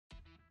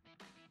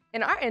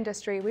In our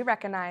industry, we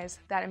recognize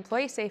that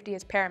employee safety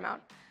is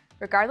paramount.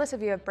 Regardless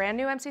if you have brand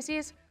new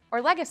MCCs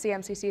or legacy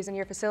MCCs in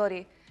your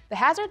facility, the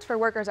hazards for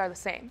workers are the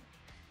same.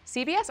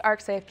 CBS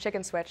ArcSafe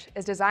Chicken Switch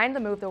is designed to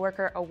move the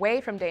worker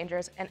away from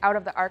dangers and out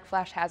of the arc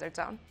flash hazard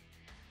zone.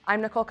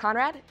 I'm Nicole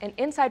Conrad, an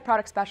inside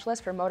product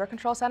specialist for motor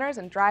control centers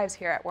and drives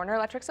here at Werner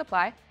Electric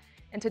Supply,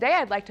 and today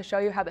I'd like to show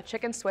you how the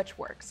Chicken Switch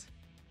works.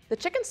 The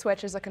Chicken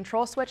Switch is a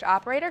control switch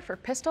operator for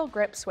pistol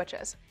grip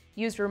switches,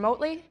 used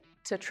remotely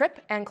to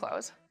trip and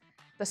close.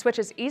 The switch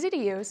is easy to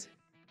use,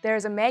 there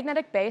is a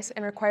magnetic base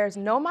and requires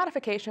no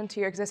modification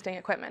to your existing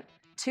equipment.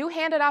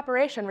 Two-handed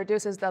operation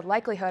reduces the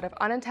likelihood of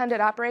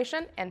unintended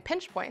operation and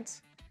pinch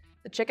points.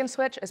 The Chicken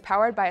Switch is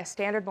powered by a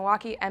standard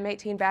Milwaukee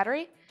M18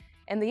 battery,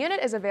 and the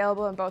unit is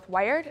available in both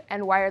wired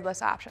and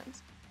wireless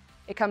options.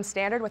 It comes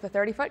standard with a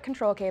 30-foot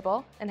control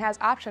cable and has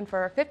option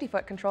for a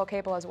 50-foot control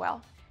cable as well.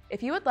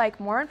 If you would like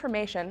more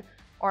information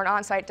or an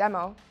on-site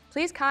demo,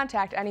 please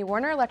contact any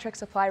Werner Electric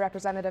Supply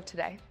representative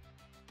today.